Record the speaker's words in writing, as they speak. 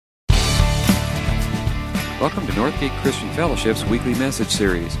Welcome to Northgate Christian Fellowship's weekly message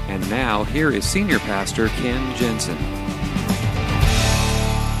series. And now, here is Senior Pastor Ken Jensen.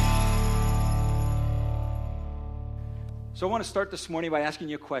 So I want to start this morning by asking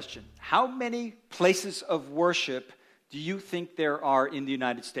you a question. How many places of worship do you think there are in the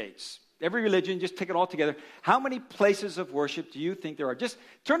United States? Every religion, just take it all together. How many places of worship do you think there are? Just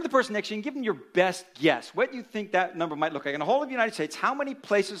turn to the person next to you and give them your best guess. What do you think that number might look like? In the whole of the United States, how many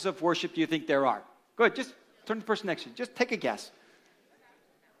places of worship do you think there are? Go ahead, just turn to the person next to you. Just take a guess.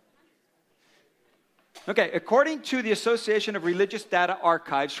 Okay, according to the Association of Religious Data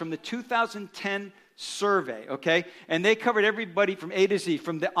Archives from the 2010 survey, okay, and they covered everybody from A to Z,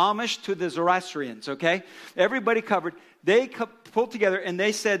 from the Amish to the Zoroastrians, okay, everybody covered. They pulled together and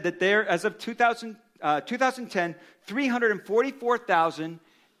they said that there, as of 2010,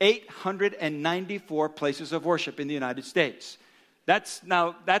 344,894 places of worship in the United States. That's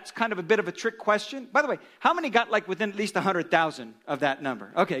kind of a bit of a trick question. By the way, how many got like within at least 100,000 of that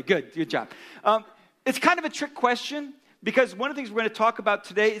number? Okay, good job. It's kind of a trick question because one of the things we're going to talk about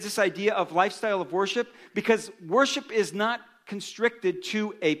today is this idea of lifestyle of worship, because worship is not constricted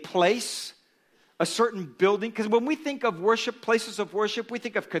to a place, a certain building. Because when we think of worship, places of worship, we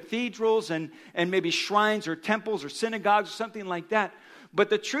think of cathedrals and maybe shrines or temples or synagogues or something like that. But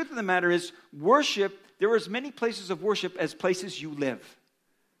the truth of the matter is, worship, there are as many places of worship as places you live.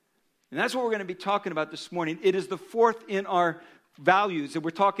 And that's what we're going to be talking about this morning. It is the fourth in our values that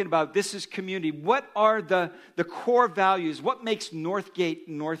we're talking about. This is community. What are the core values? What makes Northgate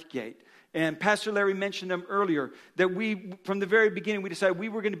Northgate? And Pastor Larry mentioned them earlier, that we, from the very beginning, we decided we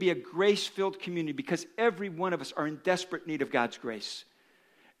were going to be a grace-filled community because every one of us are in desperate need of God's grace.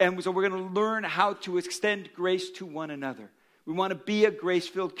 And so we're going to learn how to extend grace to one another. We want to be a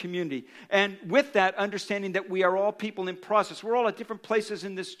grace-filled community. And with that, understanding that we are all people in process. We're all at different places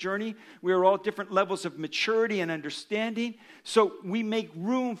in this journey. We are all at different levels of maturity and understanding. So we make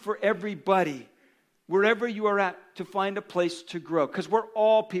room for everybody, wherever you are at, to find a place to grow. Because we're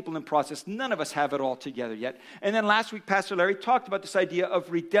all people in process. None of us have it all together yet. And then last week, Pastor Larry talked about this idea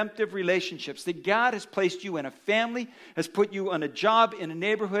of redemptive relationships. That God has placed you in a family, has put you on a job, in a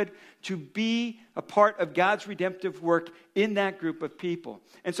neighborhood, to be a part of God's redemptive work in that group of people.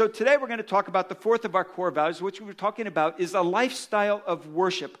 And so today we're going to talk about the fourth of our core values, which we were talking about is a lifestyle of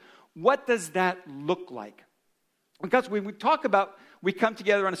worship. What does that look like? Because when we talk about, we come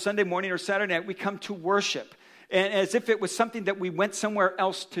together on a Sunday morning or Saturday night, we come to worship, and as if it was something that we went somewhere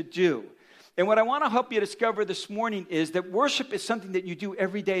else to do. And what I want to help you discover this morning is that worship is something that you do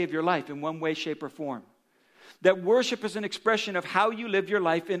every day of your life in one way, shape, or form. That worship is an expression of how you live your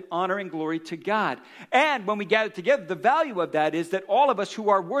life in honor and glory to God. And when we gather together, the value of that is that all of us who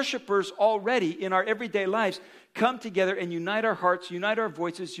are worshipers already in our everyday lives come together and unite our hearts, unite our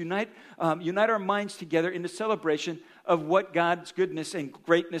voices, unite our minds together in the celebration of what God's goodness and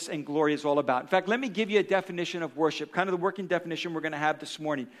greatness and glory is all about. In fact, let me give you a definition of worship, kind of the working definition we're going to have this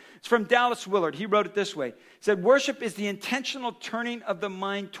morning. It's from Dallas Willard. He wrote it this way. He said, worship is the intentional turning of the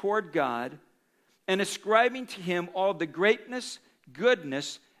mind toward God and ascribing to Him all the greatness,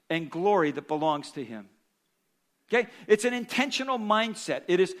 goodness, and glory that belongs to Him. Okay? It's an intentional mindset.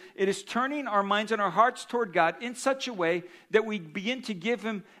 It is turning our minds and our hearts toward God in such a way that we begin to give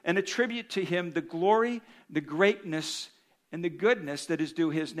Him and attribute to Him the glory, the greatness, and the goodness that is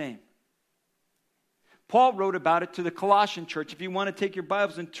due His name. Paul wrote about it to the Colossian church. If you want to take your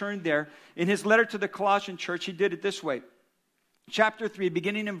Bibles and turn there, in his letter to the Colossian church, he did it this way. Chapter 3,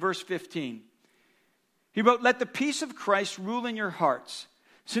 beginning in verse 15. He wrote, "Let the peace of Christ rule in your hearts,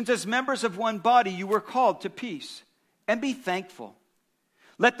 since as members of one body you were called to peace, and be thankful.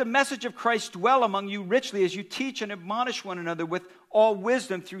 Let the message of Christ dwell among you richly as you teach and admonish one another with all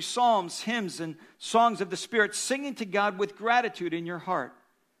wisdom through psalms, hymns, and songs of the Spirit, singing to God with gratitude in your heart.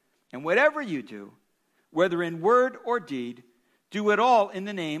 And whatever you do, whether in word or deed, do it all in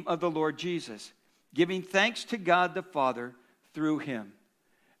the name of the Lord Jesus, giving thanks to God the Father through Him."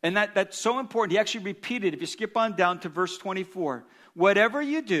 And that's so important. He actually repeated, if you skip on down to verse 24, "Whatever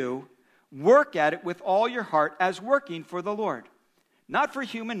you do, work at it with all your heart as working for the Lord, not for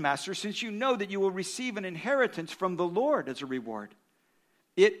human masters, since you know that you will receive an inheritance from the Lord as a reward.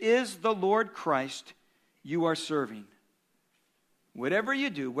 It is the Lord Christ you are serving. Whatever you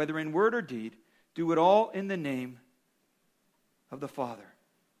do, whether in word or deed, do it all in the name of the Father."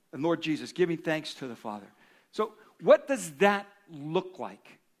 And Lord Jesus, giving thanks to the Father. So what does that look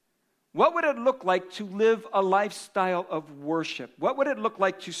like? What would it look like to live a lifestyle of worship? What would it look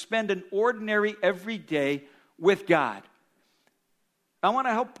like to spend an ordinary everyday with God? I want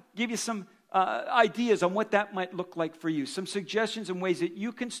to help give you some ideas on what that might look like for you. Some suggestions and ways that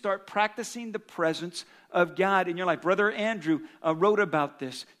you can start practicing the presence of God in your life. Brother Andrew wrote about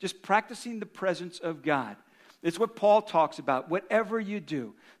this, just practicing the presence of God. It's what Paul talks about, whatever you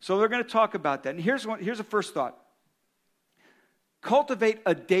do. So we're going to talk about that. And here's a first thought. Cultivate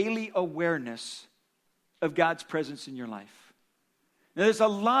a daily awareness of God's presence in your life. Now, there's a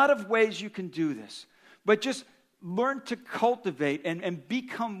lot of ways you can do this, but just learn to cultivate and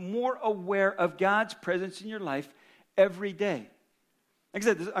become more aware of God's presence in your life every day. Like I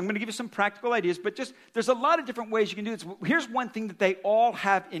said, I'm going to give you some practical ideas, but just there's a lot of different ways you can do this. Here's one thing that they all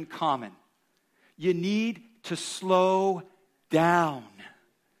have in common. You need to slow down.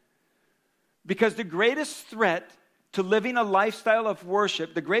 Because the greatest threat to living a lifestyle of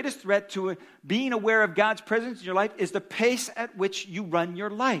worship, the greatest threat to being aware of God's presence in your life is the pace at which you run your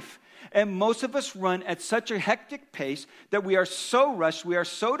life. And most of us run at such a hectic pace that we are so rushed, we are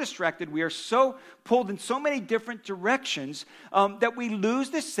so distracted, we are so pulled in so many different directions that we lose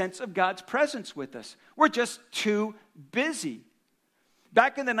this sense of God's presence with us. We're just too busy.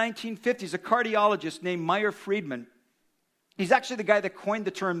 Back in the 1950s, a cardiologist named Meyer Friedman, he's actually the guy that coined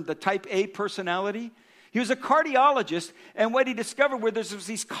the term the type A personality. He was a cardiologist, and what he discovered were there was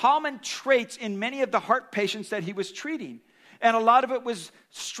these common traits in many of the heart patients that he was treating. And a lot of it was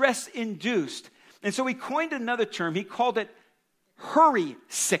stress-induced. And so he coined another term. He called it hurry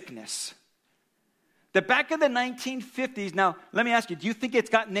sickness. That back in the 1950s, now let me ask you, do you think it's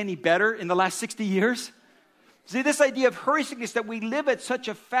gotten any better in the last 60 years? See, this idea of hurry sickness, that we live at such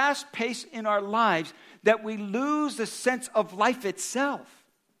a fast pace in our lives that we lose the sense of life itself.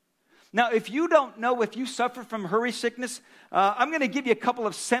 Now, if you don't know if you suffer from hurry sickness, I'm going to give you a couple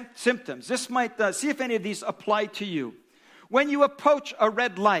of symptoms. This might, see if any of these apply to you. When you approach a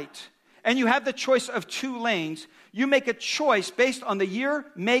red light and you have the choice of two lanes, you make a choice based on the year,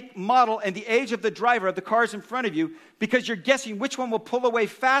 make, model, and the age of the driver of the cars in front of you because you're guessing which one will pull away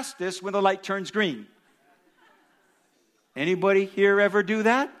fastest when the light turns green. Anybody here ever do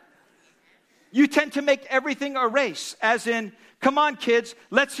that? You tend to make everything a race, as in, come on kids,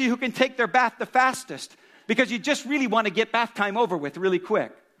 let's see who can take their bath the fastest, because you just really want to get bath time over with really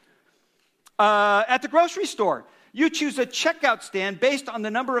quick. At the grocery store, you choose a checkout stand based on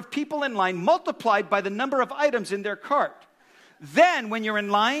the number of people in line multiplied by the number of items in their cart. Then, when you're in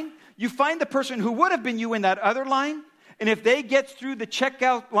line, you find the person who would have been you in that other line, and if they get through the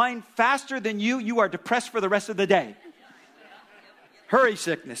checkout line faster than you, you are depressed for the rest of the day. Hurry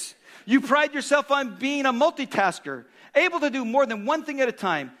sickness. You pride yourself on being a multitasker, able to do more than one thing at a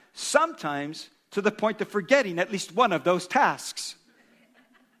time, sometimes to the point of forgetting at least one of those tasks.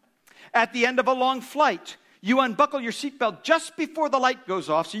 At the end of a long flight, you unbuckle your seatbelt just before the light goes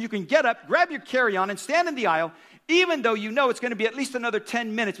off so you can get up, grab your carry-on, and stand in the aisle, even though you know it's going to be at least another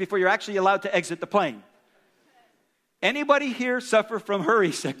 10 minutes before you're actually allowed to exit the plane. Anybody here suffer from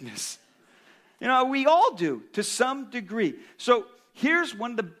hurry sickness? You know, we all do to some degree. So here's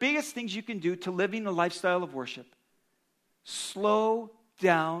one of the biggest things you can do to living a lifestyle of worship. Slow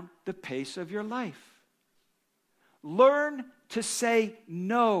down the pace of your life. Learn to say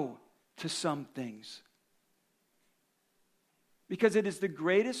no to some things. Because it is the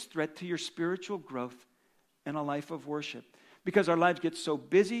greatest threat to your spiritual growth in a life of worship. Because our lives get so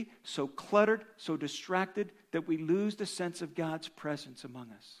busy, so cluttered, so distracted that we lose the sense of God's presence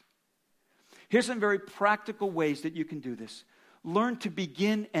among us. Here's some very practical ways that you can do this. Learn to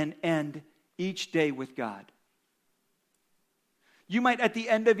begin and end each day with God. You might, at the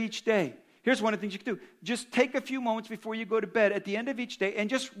end of each day, here's one of the things you can do. Just take a few moments before you go to bed at the end of each day and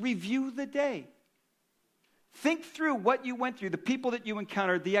just review the day. Think through what you went through, the people that you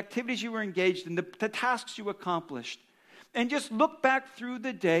encountered, the activities you were engaged in, the tasks you accomplished. And just look back through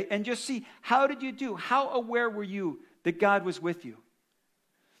the day and just see, how did you do? How aware were you that God was with you?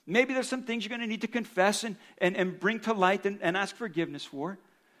 Maybe there's some things you're going to need to confess and bring to light and ask forgiveness for.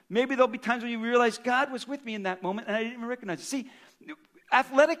 Maybe there'll be times when you realize God was with me in that moment and I didn't even recognize it. See,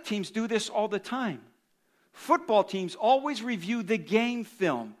 athletic teams do this all the time. Football teams always review the game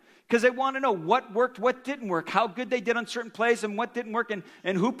film because they want to know what worked, what didn't work, how good they did on certain plays and what didn't work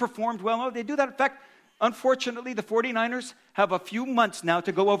and who performed well. No, they do that. In fact, unfortunately, the 49ers have a few months now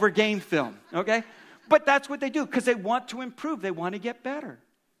to go over game film, okay? But that's what they do because they want to improve. They want to get better.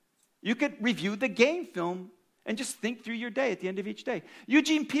 You could review the game film and just think through your day at the end of each day.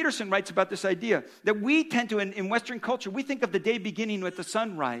 Eugene Peterson writes about this idea that we tend to, in Western culture, we think of the day beginning with the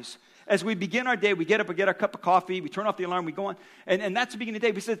sunrise. As we begin our day, we get up, we get our cup of coffee, we turn off the alarm, we go on, and that's the beginning of the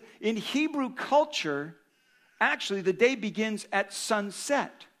day. We said in Hebrew culture, actually the day begins at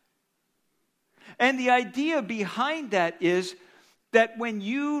sunset. And the idea behind that is that when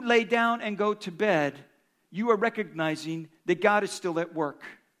you lay down and go to bed, you are recognizing that God is still at work.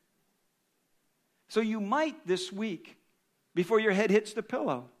 So you might this week, before your head hits the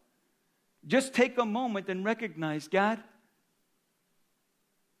pillow, just take a moment and recognize, God,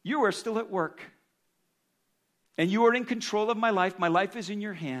 you are still at work. And you are in control of my life. My life is in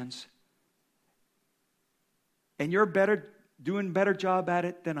your hands. And you're doing a better job at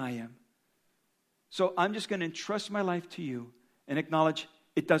it than I am. So I'm just going to entrust my life to you and acknowledge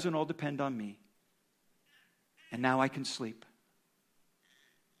it doesn't all depend on me. And now I can sleep.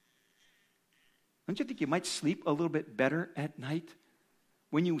 Don't you think you might sleep a little bit better at night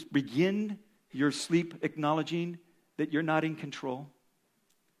when you begin your sleep acknowledging that you're not in control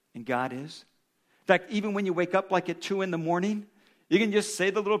and God is? In fact, even when you wake up like at 2 a.m, you can just say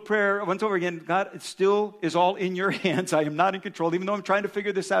the little prayer once over again. God, it still is all in your hands. I am not in control. Even though I'm trying to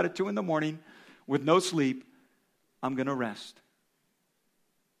figure this out at 2 a.m. with no sleep, I'm going to rest.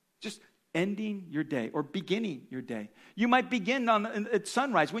 Just ending your day or beginning your day. You might begin at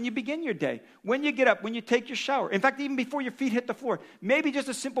sunrise, when you begin your day, when you get up, when you take your shower. In fact, even before your feet hit the floor. Maybe just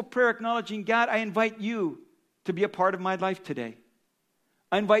a simple prayer acknowledging, God, I invite you to be a part of my life today.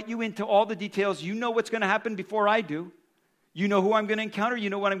 I invite you into all the details. You know what's going to happen before I do. You know who I'm going to encounter. You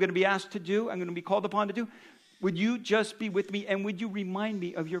know what I'm going to be asked to do. I'm going to be called upon to do. Would you just be with me, and would you remind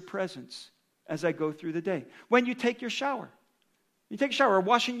me of your presence as I go through the day? When you take your shower. You take a shower, or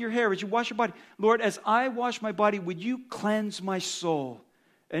washing your hair, as you wash your body. Lord, as I wash my body, would you cleanse my soul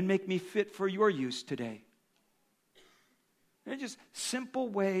and make me fit for your use today? They're just simple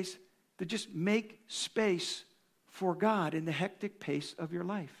ways to just make space for God in the hectic pace of your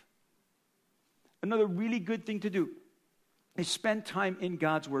life. Another really good thing to do is spend time in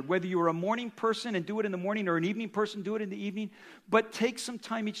God's Word. Whether you're a morning person and do it in the morning, or an evening person, do it in the evening. But take some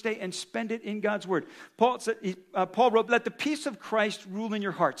time each day and spend it in God's Word. Paul wrote, let the peace of Christ rule in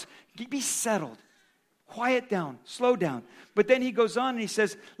your hearts. Be settled. Quiet down. Slow down. But then he goes on and he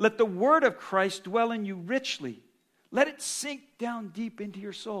says, let the word of Christ dwell in you richly. Let it sink down deep into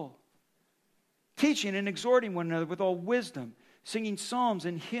your soul. Teaching and exhorting one another with all wisdom, singing psalms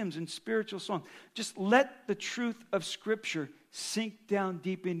and hymns and spiritual songs. Just let the truth of Scripture sink down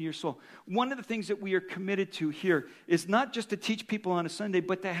deep into your soul. One of the things that we are committed to here is not just to teach people on a Sunday,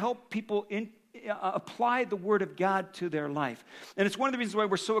 but to help people apply the Word of God to their life. And it's one of the reasons why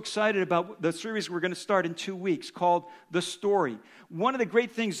we're so excited about the series we're going to start in 2 weeks called The Story. One of the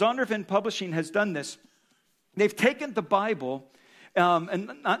great things, Zondervan Publishing has done this. They've taken the Bible,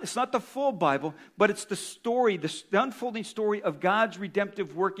 it's not the full Bible, but it's the story, the unfolding story of God's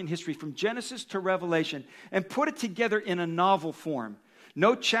redemptive work in history from Genesis to Revelation, and put it together in a novel form.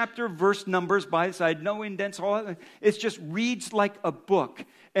 No chapter, verse numbers by the side, no indents, all that. It just reads like a book.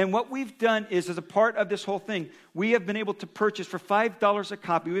 And what we've done is, as a part of this whole thing, we have been able to purchase for $5 a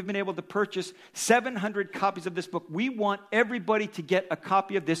copy. We've been able to purchase 700 copies of this book. We want everybody to get a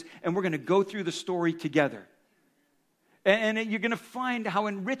copy of this, and we're going to go through the story together. And you're going to find how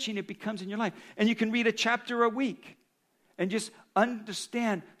enriching it becomes in your life. And you can read a chapter a week and just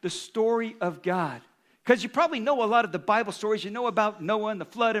understand the story of God. Because you probably know a lot of the Bible stories. You know about Noah and the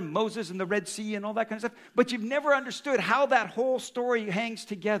flood and Moses and the Red Sea and all that kind of stuff. But you've never understood how that whole story hangs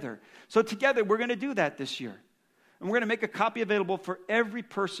together. So together, we're going to do that this year. And we're going to make a copy available for every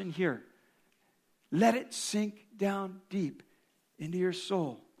person here. Let it sink down deep into your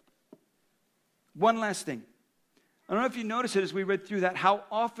soul. One last thing. I don't know if you noticed it as we read through that, how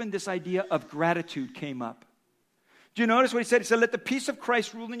often this idea of gratitude came up. Do you notice what he said? He said, let the peace of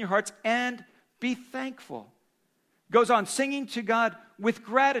Christ rule in your hearts and be thankful. Goes on, singing to God with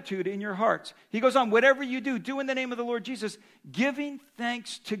gratitude in your hearts. He goes on, whatever you do, do in the name of the Lord Jesus, giving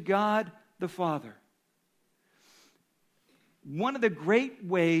thanks to God the Father. One of the great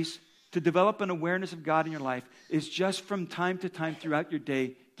ways to develop an awareness of God in your life is just from time to time throughout your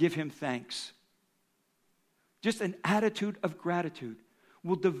day, give Him thanks. Just an attitude of gratitude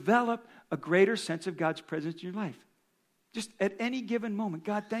will develop a greater sense of God's presence in your life. Just at any given moment,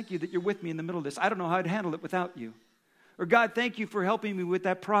 God, thank you that you're with me in the middle of this. I don't know how I'd handle it without you. Or God, thank you for helping me with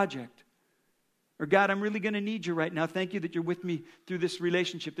that project. Or God, I'm really going to need you right now. Thank you that you're with me through this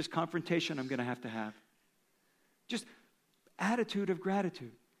relationship, this confrontation I'm going to have. Just attitude of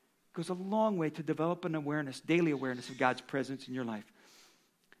gratitude goes a long way to develop an awareness, daily awareness of God's presence in your life.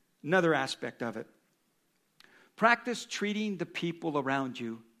 Another aspect of it. Practice treating the people around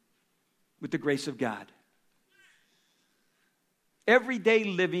you with the grace of God. Everyday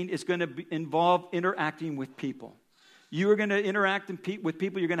living is going to involve interacting with people. You are going to interact with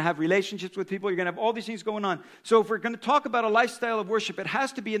people. You're going to have relationships with people. You're going to have all these things going on. So if we're going to talk about a lifestyle of worship, it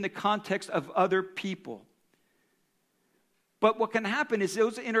has to be in the context of other people. But what can happen is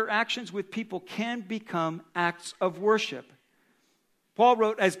those interactions with people can become acts of worship. Paul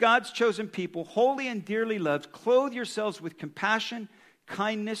wrote, as God's chosen people, holy and dearly loved, clothe yourselves with compassion,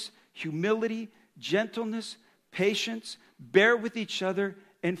 kindness, humility, gentleness, patience, bear with each other,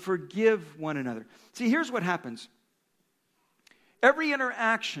 and forgive one another. See, here's what happens. Every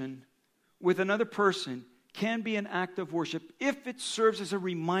interaction with another person can be an act of worship if it serves as a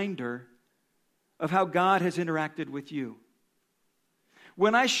reminder of how God has interacted with you.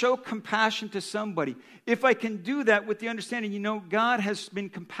 When I show compassion to somebody, if I can do that with the understanding, God has been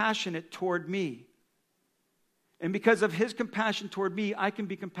compassionate toward me. And because of his compassion toward me, I can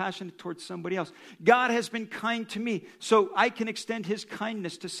be compassionate towards somebody else. God has been kind to me, so I can extend his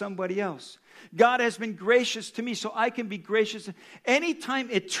kindness to somebody else. God has been gracious to me, so I can be gracious. Anytime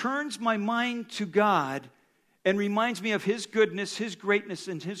it turns my mind to God and reminds me of his goodness, his greatness,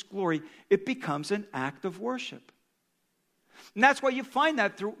 and his glory, it becomes an act of worship. And that's why you find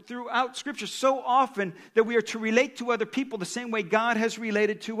that throughout Scripture so often, that we are to relate to other people the same way God has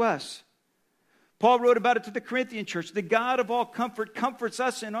related to us. Paul wrote about it to the Corinthian church. The God of all comfort comforts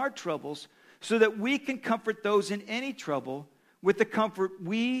us in our troubles so that we can comfort those in any trouble with the comfort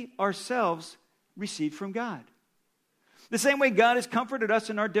we ourselves receive from God. The same way God has comforted us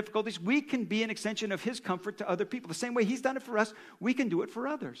in our difficulties, we can be an extension of his comfort to other people. The same way he's done it for us, we can do it for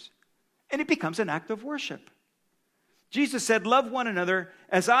others. And it becomes an act of worship. Jesus said, love one another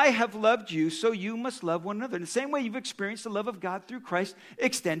as I have loved you, so you must love one another. In the same way you've experienced the love of God through Christ,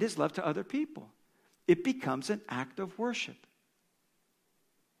 extend his love to other people. It becomes an act of worship.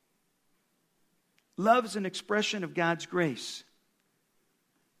 Love is an expression of God's grace.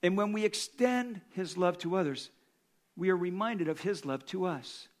 And when we extend his love to others, we are reminded of his love to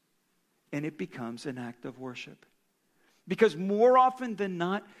us. And it becomes an act of worship. Because more often than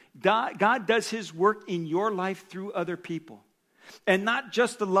not, God does his work in your life through other people. And not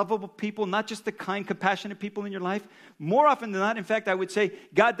just the lovable people, not just the kind, compassionate people in your life. More often than not, in fact, I would say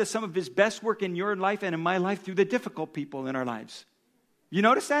God does some of his best work in your life and in my life through the difficult people in our lives. You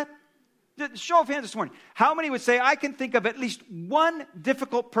notice that? Show of hands this morning. How many would say, I can think of at least one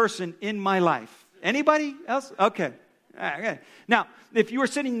difficult person in my life? Anybody else? Okay. Now, if you were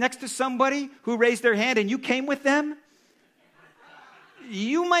sitting next to somebody who raised their hand and you came with them,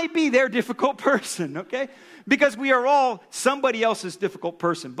 you might be their difficult person, okay? Because we are all somebody else's difficult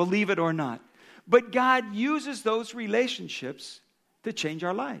person, believe it or not. But God uses those relationships to change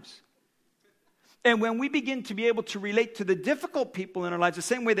our lives. And when we begin to be able to relate to the difficult people in our lives, the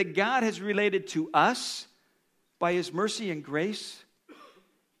same way that God has related to us by his mercy and grace,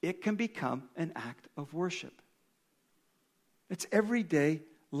 it can become an act of worship. It's everyday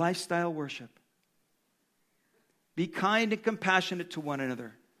lifestyle worship. Be kind and compassionate to one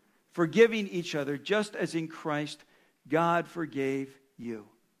another, forgiving each other, just as in Christ God forgave you.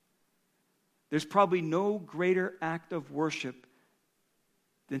 There's probably no greater act of worship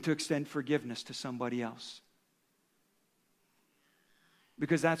than to extend forgiveness to somebody else.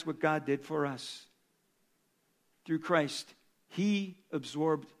 Because that's what God did for us. Through Christ, he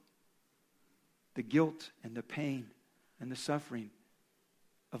absorbed the guilt and the pain and the suffering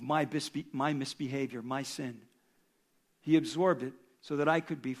of my misbehavior, my sin. He absorbed it so that I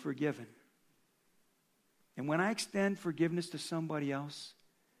could be forgiven. And when I extend forgiveness to somebody else,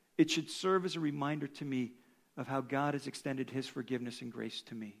 it should serve as a reminder to me of how God has extended his forgiveness and grace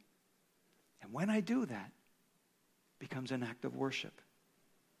to me. And when I do that, it becomes an act of worship.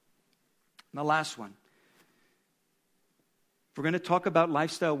 And the last one. If we're going to talk about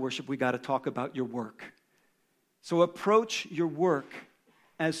lifestyle worship, we got to talk about your work. So approach your work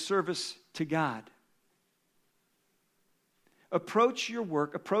as service to God. Approach your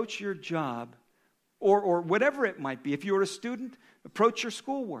work, approach your job, or whatever it might be. If you're a student, approach your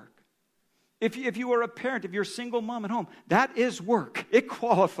schoolwork. If you are a parent, if you're a single mom at home, that is work. It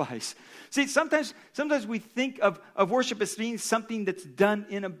qualifies. See, sometimes we think of worship as being something that's done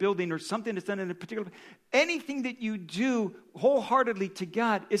in a building or something that's done in a particular... Anything that you do wholeheartedly to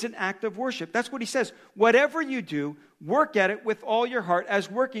God is an act of worship. That's what he says. Whatever you do, work at it with all your heart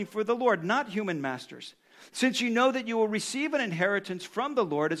as working for the Lord, not human masters. Since you know that you will receive an inheritance from the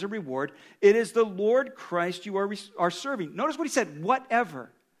Lord as a reward, it is the Lord Christ you are serving. Notice what he said, whatever.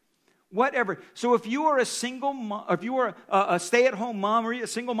 So if you are a single mom, if you are a stay-at-home mom or a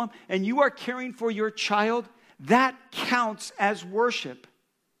single mom, and you are caring for your child, that counts as worship.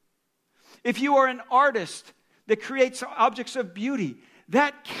 If you are an artist that creates objects of beauty,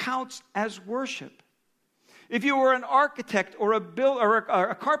 that counts as worship. If you were an architect or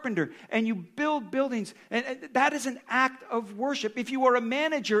a carpenter and you build buildings, and that is an act of worship. If you are a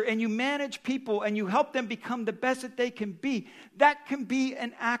manager and you manage people and you help them become the best that they can be, that can be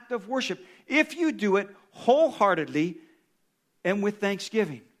an act of worship. If you do it wholeheartedly and with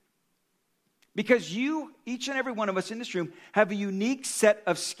thanksgiving. Because you, each and every one of us in this room, have a unique set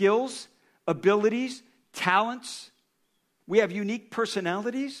of skills, abilities, talents. We have unique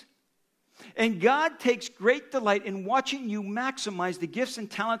personalities. And God takes great delight in watching you maximize the gifts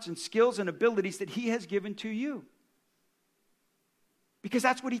and talents and skills and abilities that He has given to you. Because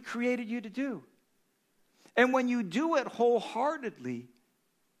that's what He created you to do. And when you do it wholeheartedly,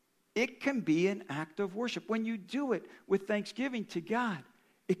 it can be an act of worship. When you do it with thanksgiving to God,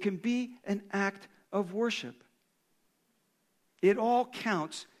 it can be an act of worship. It all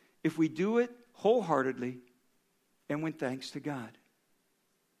counts if we do it wholeheartedly and with thanks to God.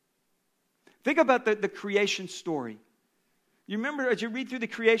 Think about the creation story. You remember as you read through the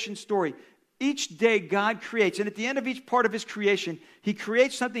creation story, each day God creates, and at the end of each part of His creation, He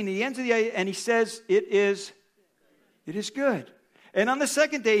creates something, and He ends of the day, and He says, it is good. And on the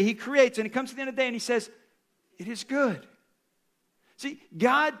second day, He creates, and it comes to the end of the day, and He says, it is good. See,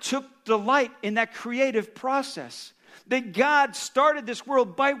 God took delight in that creative process. That God started this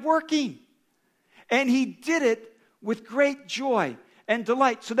world by working. And He did it with great joy and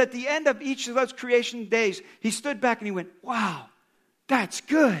delight. So that at the end of each of those creation days, He stood back and He went, wow, that's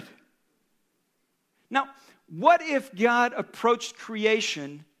good. Now, what if God approached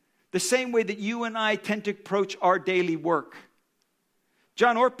creation the same way that you and I tend to approach our daily work?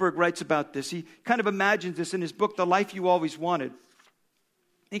 John Ortberg writes about this. He kind of imagines this in his book, The Life You Always Wanted.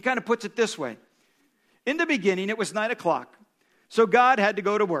 He kind of puts it this way. In the beginning, it was 9 o'clock, so God had to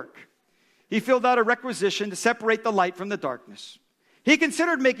go to work. He filled out a requisition to separate the light from the darkness. He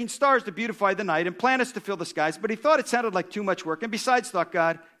considered making stars to beautify the night and planets to fill the skies, but he thought it sounded like too much work, and besides, thought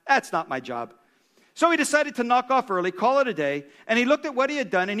God, that's not my job. So he decided to knock off early, call it a day, and he looked at what he had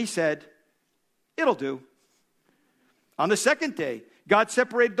done, and he said, it'll do. On the second day, God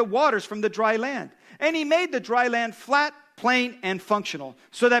separated the waters from the dry land, and He made the dry land flat, plain, and functional,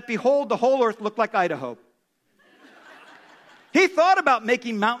 so that, behold, the whole earth looked like Idaho. He thought about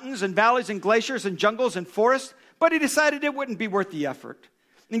making mountains and valleys and glaciers and jungles and forests, but he decided it wouldn't be worth the effort.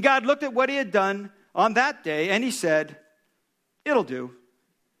 And God looked at what He had done on that day, and He said, it'll do.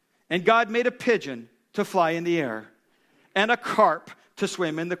 And God made a pigeon to fly in the air, and a carp to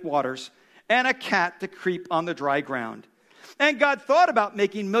swim in the waters, and a cat to creep on the dry ground. And God thought about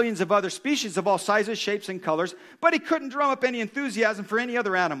making millions of other species of all sizes, shapes, and colors, but He couldn't drum up any enthusiasm for any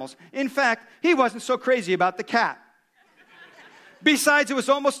other animals. In fact, He wasn't so crazy about the cat. Besides, it was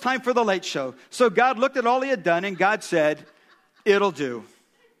almost time for the late show. So God looked at all He had done, and God said, it'll do.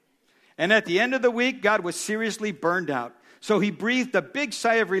 And at the end of the week, God was seriously burned out. So He breathed a big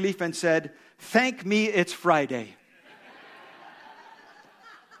sigh of relief and said, thank me, it's Friday.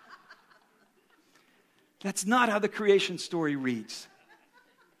 That's not how the creation story reads.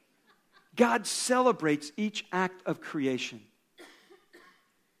 God celebrates each act of creation,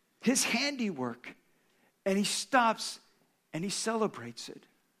 His handiwork, and He stops and He celebrates it.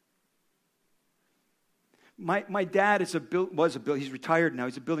 My dad he's retired now,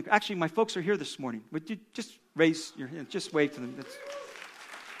 he's a building. Actually, my folks are here this morning. Would you just raise your hand, just wave to them.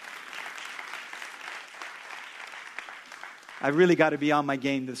 I really got to be on my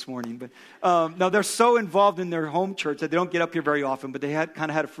game this morning. But no, they're so involved in their home church that they don't get up here very often. But they kind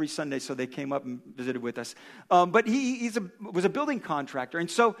of had a free Sunday, so they came up and visited with us. But he was a building contractor. And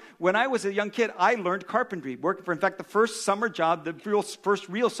so when I was a young kid, I learned carpentry. In fact, the first summer job, first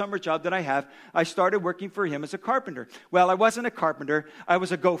real summer job that I have, I started working for him as a carpenter. Well, I wasn't a carpenter. I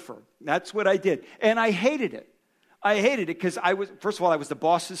was a gopher. That's what I did. And I hated it. I hated it because I was the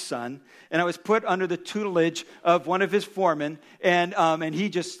boss's son, and I was put under the tutelage of one of his foremen, and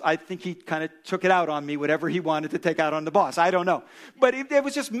I think he kind of took it out on me, whatever he wanted to take out on the boss. I don't know. But it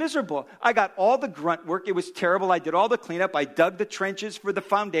was just miserable. I got all the grunt work. It was terrible. I did all the cleanup. I dug the trenches for the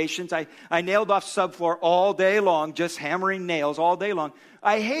foundations. I nailed off subfloor all day long, just hammering nails all day long.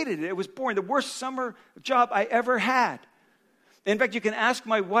 I hated it. It was boring. The worst summer job I ever had. In fact, you can ask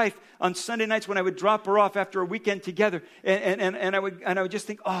my wife on Sunday nights when I would drop her off after a weekend together, and I would just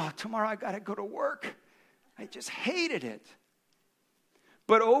think, oh, tomorrow I got to go to work. I just hated it.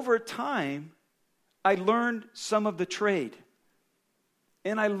 But over time, I learned some of the trade,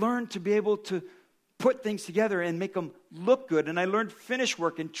 and I learned to be able to put things together and make them look good. And I learned finish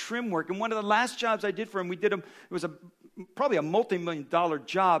work and trim work. And one of the last jobs I did for him, it was probably a multi-million-dollar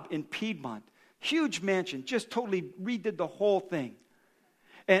job in Piedmont. Huge mansion, just totally redid the whole thing.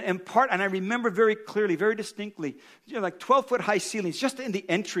 And I remember very clearly, very distinctly, like 12-foot high ceilings just in the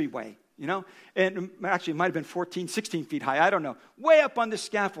entryway, And actually, it might have been 14, 16 feet high. I don't know. Way up on the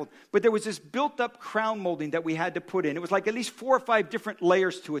scaffold. But there was this built-up crown molding that we had to put in. It was like at least 4 or 5 different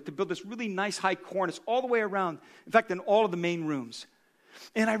layers to it to build this really nice high cornice all the way around. In fact, in all of the main rooms.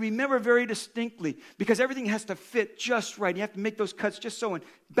 And I remember very distinctly, because everything has to fit just right. You have to make those cuts just so, and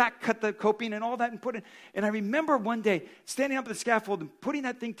back cut the coping and all that and put it. And I remember one day standing up at the scaffold and putting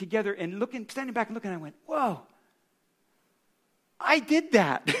that thing together and standing back and looking, and I went, whoa, I did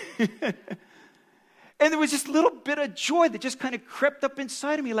that. And there was this little bit of joy that just kind of crept up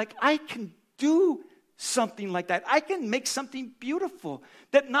inside of me, like I can do something like that. I can make something beautiful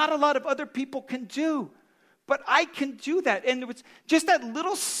that not a lot of other people can do. But I can do that. And there was just that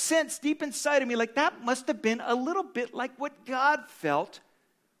little sense deep inside of me, like that must have been a little bit like what God felt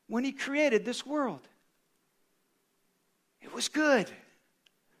when he created this world. It was good.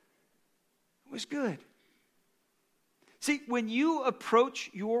 It was good. See, when you approach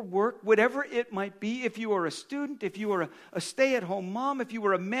your work, whatever it might be, if you are a student, if you are a stay-at-home mom, if you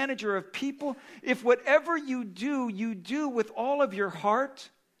are a manager of people, if whatever you do with all of your heart,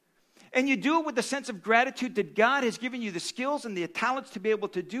 and you do it with a sense of gratitude that God has given you the skills and the talents to be able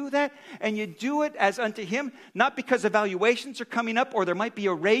to do that, and you do it as unto him, not because evaluations are coming up or there might be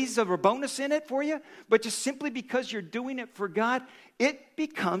a raise or a bonus in it for you, but just simply because you're doing it for God, it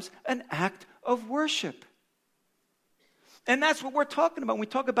becomes an act of worship. And that's what we're talking about when we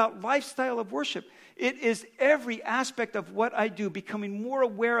talk about lifestyle of worship. It is every aspect of what I do, becoming more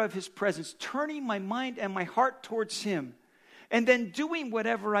aware of his presence, turning my mind and my heart towards him, and then doing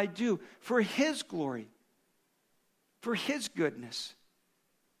whatever I do for his glory, for his goodness,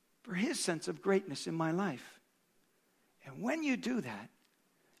 for his sense of greatness in my life. And when you do that,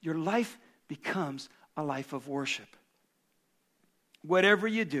 your life becomes a life of worship. Whatever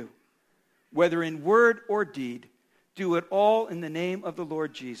you do, whether in word or deed, do it all in the name of the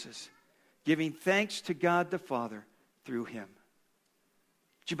Lord Jesus, giving thanks to God the Father through him.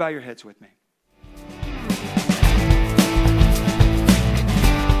 Would you bow your heads with me?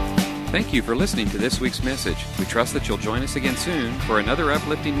 Thank you for listening to this week's message. We trust that you'll join us again soon for another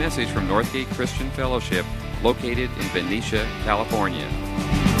uplifting message from Northgate Christian Fellowship, located in Benicia, California.